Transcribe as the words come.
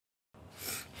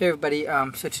Hey everybody,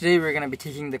 so today we're going to be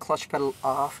taking the clutch pedal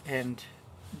off and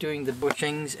doing the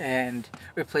bushings and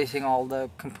replacing all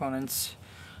the components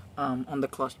on the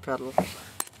clutch pedal.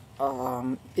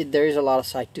 There is a lot of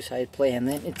side-to-side play, and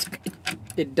then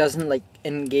it doesn't like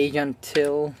engage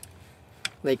until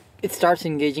like it starts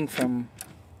engaging from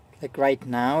like right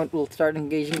now. It will start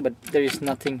engaging, but there is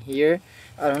nothing here.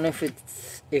 I don't know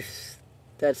if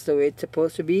that's the way it's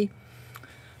supposed to be.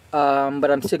 But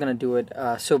I'm still gonna do it.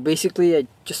 So basically I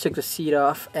just took the seat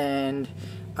off, and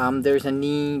there's a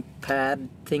knee pad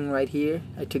thing right here.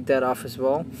 I took that off as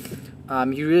well.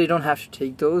 You really don't have to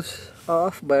take those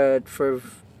off, but for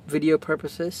video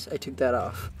purposes I took that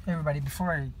off. Hey everybody,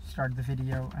 before I start the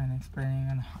video and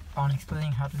explaining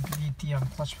how to delete the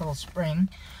clutch pedal spring,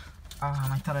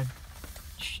 I thought I'd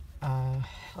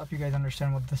help you guys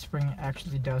understand what the spring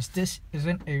actually does. This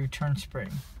isn't a return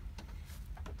spring,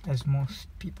 as most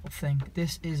people think.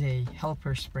 This is a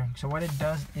helper spring. So what it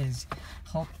does is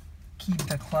help keep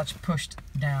the clutch pushed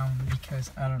down, because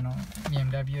I don't know,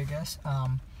 BMW I guess.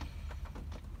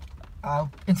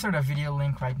 I'll insert a video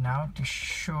link right now to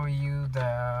show you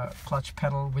the clutch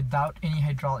pedal without any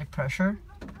hydraulic pressure.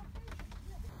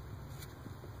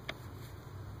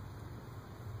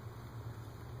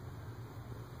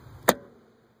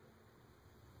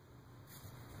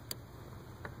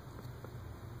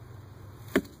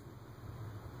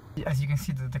 As you can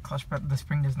see, the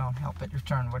spring does not help it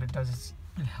return. What it does is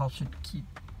it helps it keep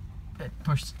it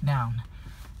pushed down.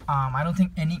 I don't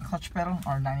think any clutch pedal,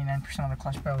 or 99% of the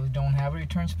clutch pedals, don't have a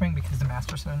return spring, because the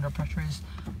master cylinder pressure is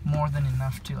more than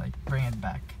enough to like bring it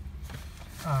back.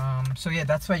 So yeah,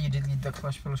 that's why you delete the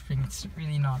clutch pedal spring. It's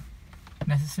really not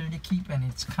necessary to keep, and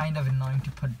it's kind of annoying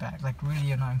to put back, like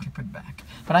really annoying to put back.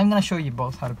 But I'm gonna show you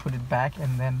both how to put it back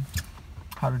and then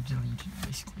how to delete it,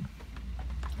 basically.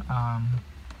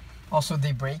 Also,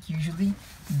 they break usually.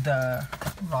 The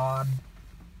rod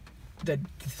that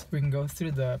the spring goes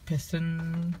through, the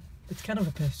piston, it's kind of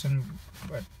a piston,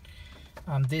 but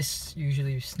this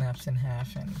usually snaps in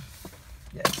half, and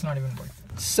yeah, it's not even worth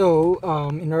it. So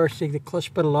in order to take the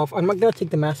clutch pedal off, I'm not gonna take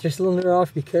the master cylinder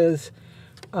off, because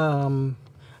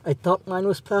I thought mine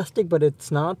was plastic, but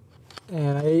it's not,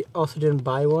 and I also didn't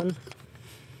buy one.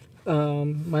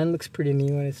 Mine looks pretty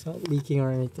new and it's not leaking or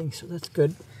anything, so that's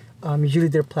good. Usually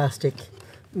they're plastic.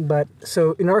 But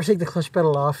so in order to take the clutch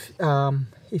pedal off,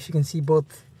 if you can see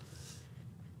both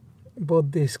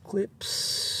these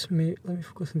clips, let me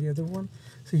focus on the other one.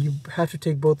 So you have to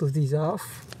take both of these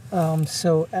off.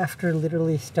 So after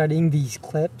literally studying these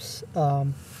clips,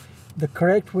 the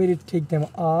correct way to take them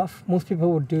off, most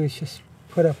people would do is just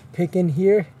put a pick in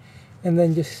here and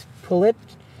then just pull it.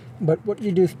 But what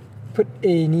you do is put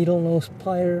a needle nose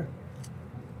plier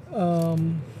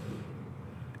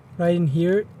right in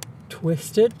here,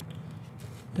 twist it,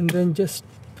 and then just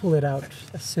pull it out.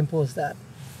 As simple as that.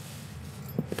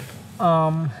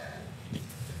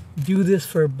 Do this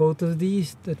for both of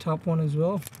these, the top one as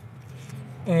well,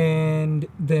 and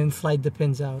then slide the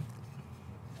pins out.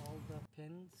 All the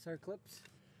pins are clips.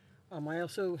 I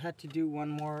also had to do one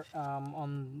more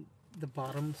on the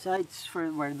bottom sides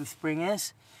for where the spring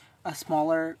is, a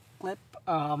smaller clip.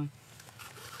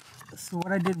 So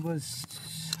what I did was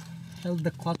held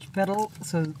the clutch pedal.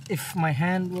 So if my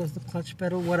hand was the clutch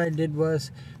pedal, what I did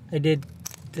was I did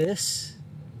this,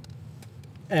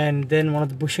 and then one of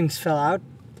the bushings fell out.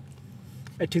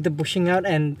 I took the bushing out,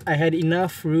 and I had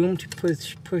enough room to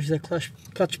push the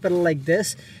clutch pedal like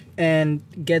this and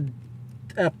get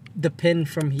up the pin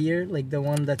from here, like the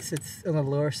one that sits on the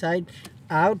lower side,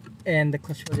 out, and the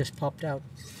clutch pedal just popped out.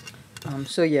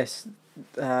 So yes,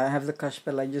 I have the clutch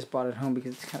pedal. I just bought it home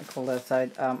because it's kind of cold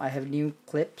outside. I have new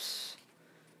clips.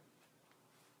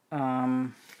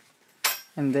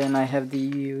 And then I have the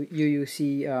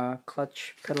UUC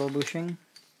clutch pedal bushing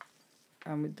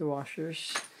with the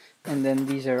washers. And then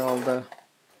these are all the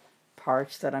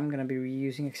parts that I'm going to be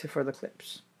reusing, except for the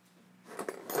clips.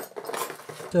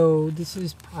 So this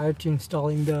is prior to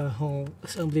installing the whole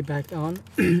assembly back on.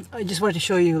 I just wanted to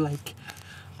show you like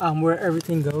where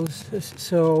everything goes.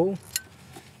 So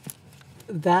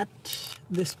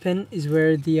this pin is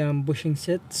where the bushing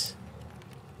sits.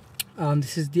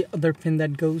 This is the other pin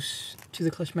that goes to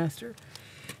the clutch master.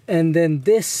 And then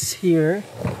this here,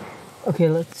 okay,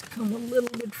 let's come a little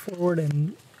bit forward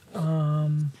and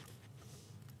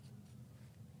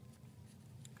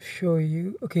show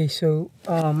you. Okay, so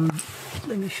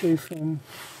let me show you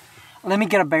let me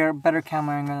get a better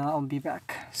camera and I'll be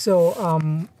back. So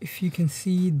if you can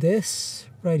see this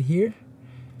right here,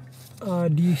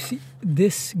 do you see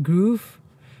this groove?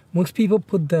 Most people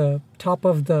put the top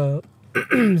of the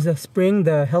the spring,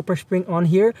 the helper spring, on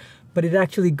here, but it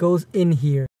actually goes in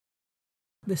here.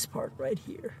 this part right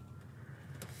here.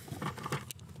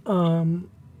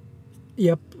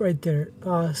 Yep, right there.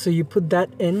 So you put that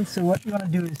in. So what you want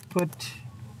to do is put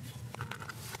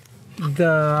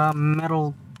the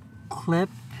metal clip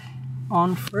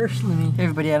on first. Let me. Hey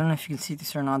everybody, I don't know if you can see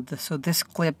this or not. So this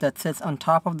clip that sits on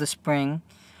top of the spring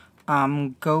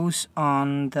goes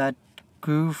on that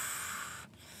groove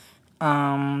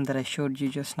that I showed you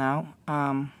just now.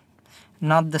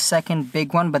 Not the second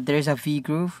big one, but there's a V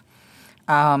groove.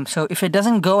 So if it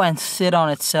doesn't go and sit on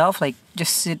itself, like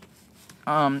just sit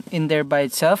in there by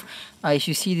itself, if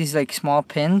you see these like small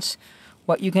pins,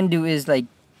 what you can do is like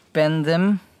bend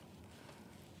them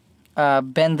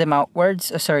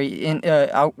outwards.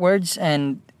 Outwards,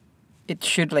 and it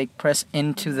should like press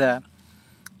into the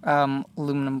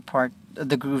aluminum part,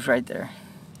 the groove right there.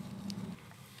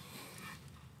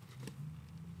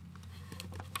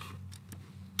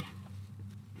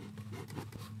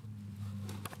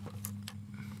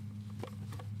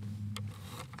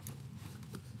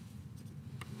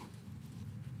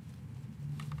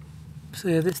 So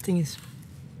yeah, this thing is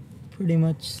pretty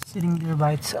much sitting there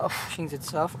by itself. So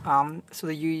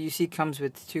the UUC comes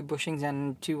with 2 bushings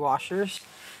and 2 washers.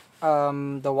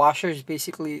 The washers,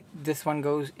 basically this one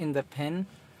goes in the pin,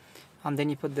 and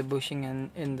then you put the bushing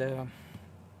in the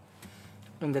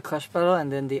clutch pedal,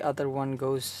 and then the other one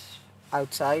goes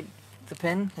outside the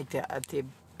pin, like at the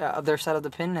other side of the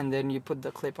pin, and then you put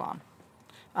the clip on.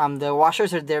 The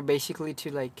washers are there basically to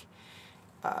like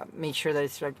make sure that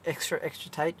it's like extra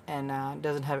tight and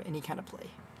doesn't have any kind of play.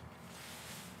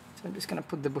 So I'm just gonna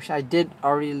put the bushing. I did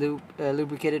already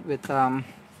lubricate it with some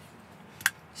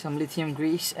lithium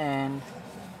grease, and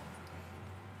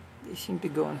they seem to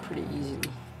go in pretty easily.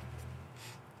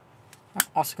 I'm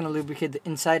also gonna lubricate the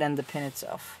inside and the pin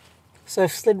itself. So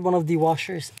I've slid one of the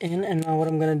washers in, and now what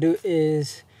I'm gonna do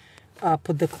is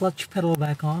put the clutch pedal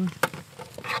back on.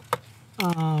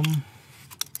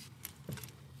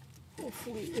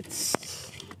 Hopefully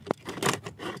it's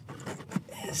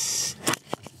as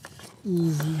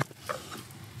easy.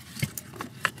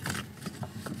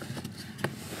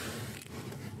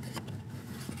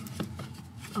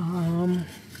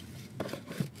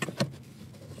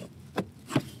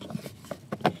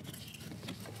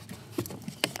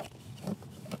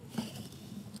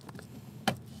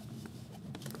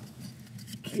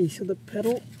 Okay, so the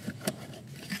pedal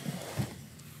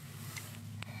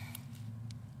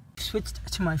switched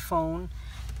to my phone.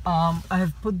 I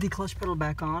have put the clutch pedal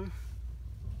back on,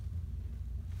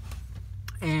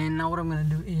 and now what I'm gonna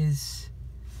do is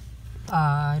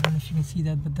I don't know if you can see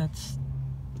that, but that's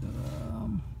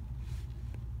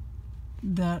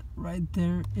that right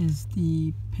there is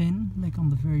the pin, like on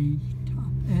the very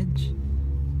top edge.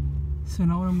 So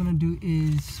now what I'm gonna do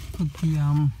is put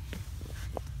the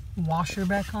washer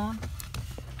back on,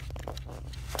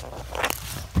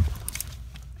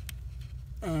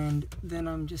 and then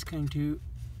I'm just going to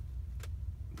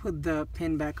put the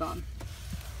pin back on.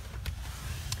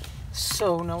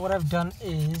 So now what I've done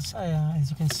is, as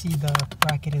you can see, the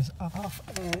bracket is off,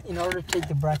 and in order to take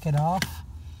the bracket off,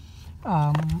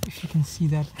 if you can see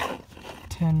that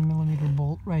 10mm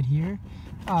bolt right here,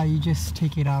 you just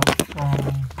take it out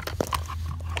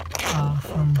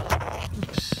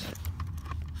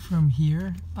from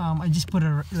here. I just put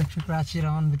an electric ratchet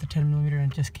on with the 10mm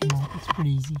and it just came out. It's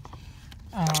pretty easy.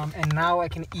 And now I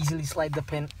can easily slide the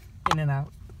pin in and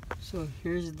out. So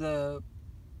here's the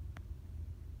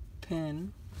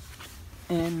pin,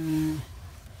 and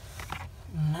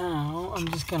now I'm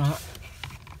just gonna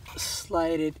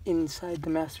slide it inside the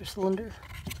master cylinder.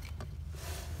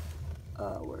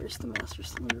 Where's the master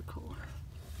cylinder core?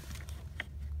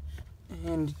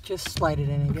 And just slide it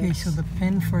in, I guess. Okay, so the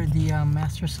pin for the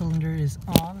master cylinder is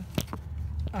on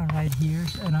right here,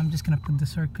 and I'm just gonna put the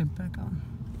circuit back on.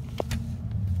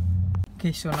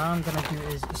 Okay, so now I'm gonna do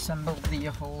is assemble the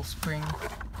whole spring,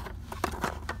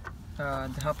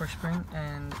 the helper spring,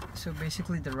 and so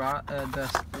basically the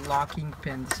locking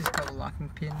pin. This is called a locking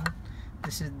pin.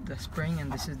 This is the spring,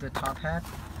 and this is the top hat.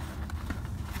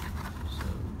 So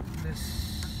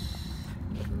this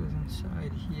goes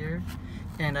inside here,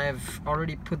 and I've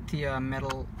already put the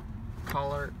metal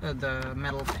collar, the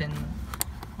metal pin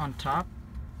on top.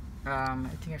 I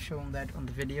think I've shown that on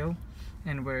the video,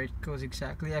 and where it goes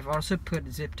exactly. I've also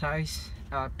put zip ties,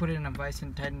 put it in a vise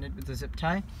and tightened it with a zip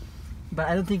tie, but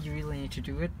I don't think you really need to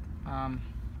do it. You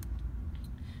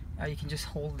can just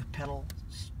hold the pedal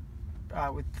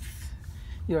with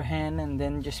your hand and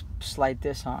then just slide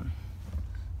this on.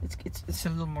 It's a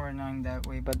little more annoying that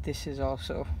way, but this is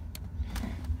also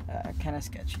kind of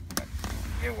sketchy, but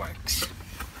it works.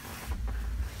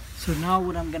 So now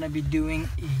what I'm gonna be doing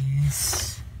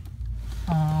is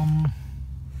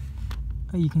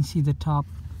You can see the top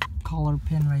collar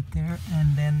pin right there,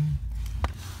 and then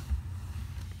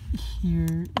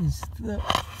here is the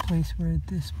place where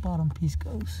this bottom piece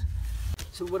goes.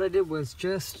 So what I did was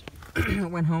just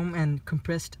went home and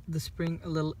compressed the spring a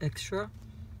little extra,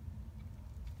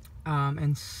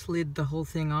 and slid the whole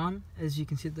thing on. As you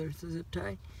can see, there's the zip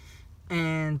tie,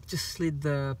 and just slid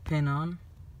the pin on,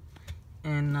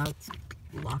 and now it's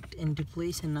locked into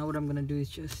place. And now what I'm gonna do is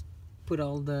just put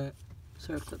all the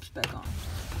circlips back on.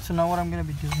 So now what I'm gonna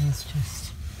be doing is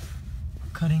just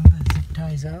cutting the zip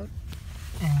ties out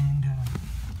and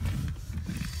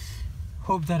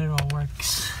hope that it all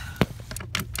works.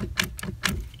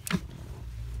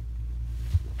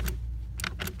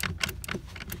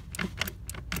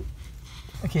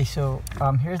 Okay, so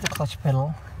here's the clutch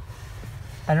pedal.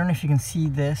 I don't know if you can see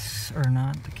this or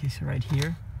not. Okay, so right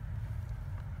here,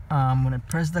 when I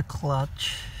press the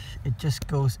clutch, it just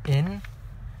goes in,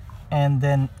 and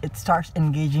then it starts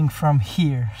engaging from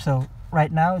here. So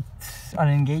right now it's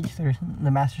unengaged.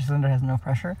 The master cylinder has no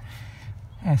pressure.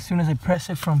 As soon as I press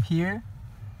it from here,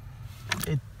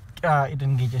 it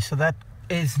engages. So that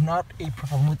is not a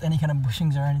problem with any kind of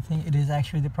bushings or anything. It is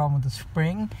actually the problem with the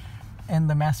spring and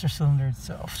the master cylinder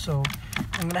itself. So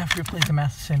I'm gonna have to replace the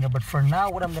master cylinder, but for now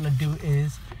what I'm gonna do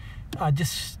is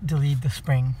just delete the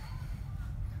spring.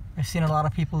 I've seen a lot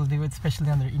of people do it, especially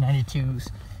on their E92s,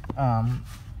 and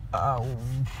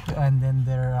then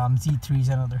their Z3s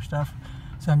and other stuff.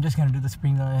 So I'm just gonna do the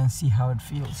spring on it and see how it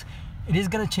feels. It is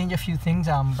gonna change a few things,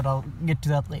 but I'll get to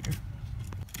that later.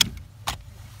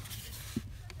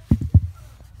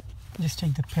 Just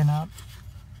take the pin out,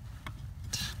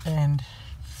 and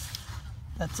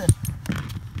that's it.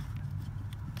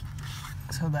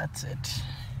 So that's it.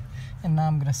 And now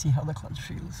I'm gonna see how the clutch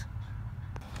feels.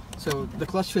 So the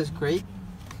clutch feels great,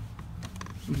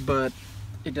 but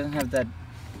it doesn't have that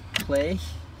play,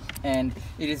 and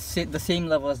it is the same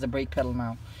level as the brake pedal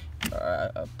now.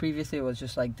 Previously it was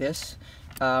just like this,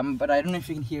 but I don't know if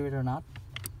you can hear it or not.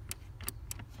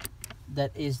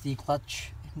 That is the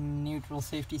clutch neutral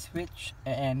safety switch,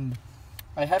 and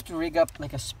I have to rig up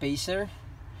like a spacer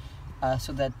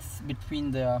so that's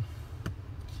between the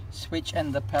switch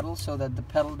and the pedal, so that the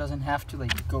pedal doesn't have to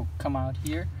like come out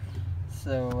here.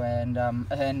 So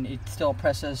and it still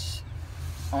presses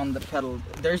on the pedal.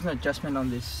 There's no adjustment on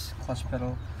this clutch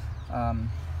pedal.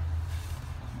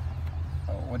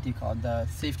 What do you call it? The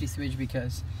safety switch,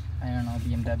 because I don't know,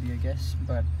 BMW I guess.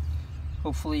 But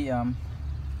hopefully I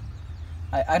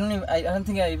don't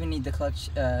think I even need the clutch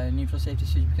neutral safety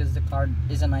switch, because the car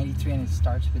is a 93 and it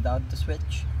starts without the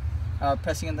switch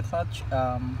pressing in the clutch.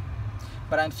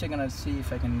 But I'm still gonna see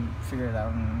if I can figure it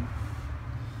out,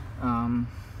 and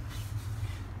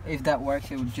if that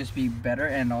works, it would just be better.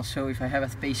 And also, if I have a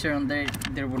spacer on there,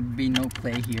 there would be no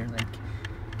play here. Like,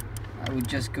 I would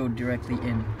just go directly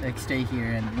in, like stay here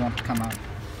and won't come out.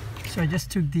 So I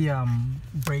just took the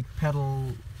brake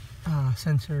pedal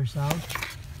sensors out,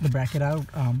 the bracket out.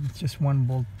 It's just one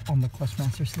bolt on the clutch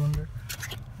master cylinder.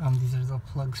 These are the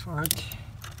plugs for it.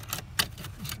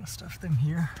 Just gonna stuff them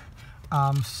here.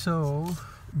 So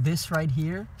this right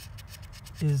here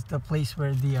is the place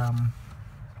where the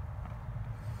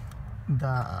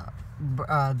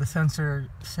sensor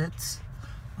sits.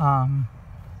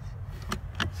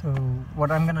 So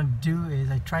what I'm gonna do is,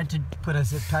 I tried to put a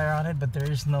zip tie on it, but there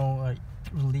is no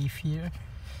relief here.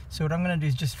 So what I'm gonna do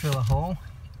is just drill a hole,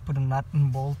 put a nut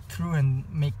and bolt through, and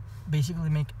basically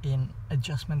make an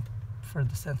adjustment for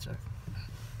the sensor.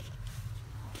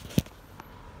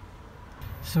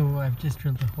 So I've just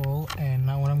drilled the hole, and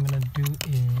now what I'm gonna do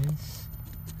is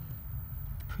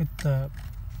put the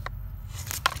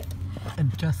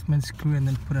adjustment screw and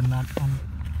then put a nut on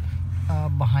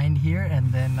behind here,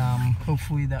 and then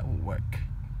hopefully that will work.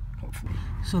 Hopefully.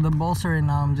 So the bolts are in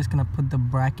now. I'm just gonna put the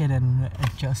bracket and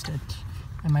adjust it.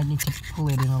 I might need to pull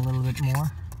it in a little bit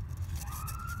more.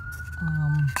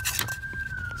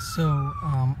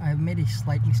 I've made a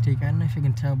slight mistake. I don't know if you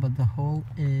can tell, but the hole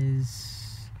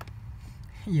is,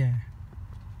 yeah,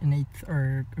 an eighth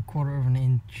or a quarter of an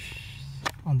inch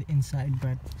on the inside,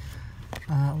 but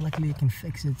luckily I can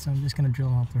fix it, so I'm just gonna drill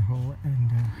another hole,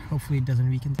 and hopefully it doesn't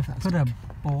weaken the fabric. Put a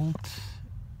bolt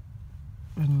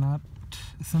and nut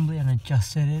assembly and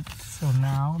adjusted it, so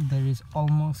now there is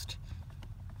almost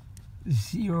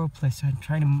zero place.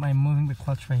 I'm moving the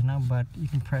clutch right now, but you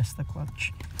can press the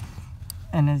clutch,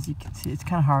 and as you can see, it's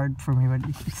kind of hard for me, but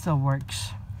it still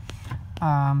works.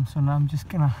 So now I'm just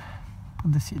gonna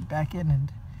put the seat back in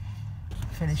and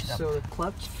finish it up. So the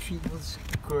clutch feels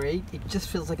great. It just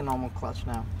feels like a normal clutch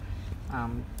now.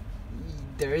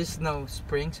 There is no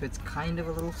spring, so it's kind of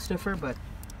a little stiffer, but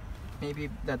Maybe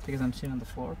that's because I'm sitting on the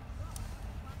floor.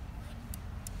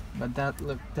 But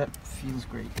that feels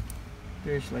great.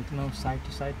 There's like no side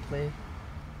to side play.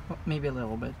 Well, maybe a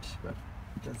little bit, but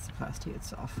that's the plastic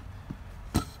itself.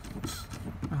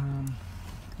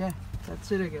 Yeah,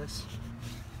 that's it, I guess.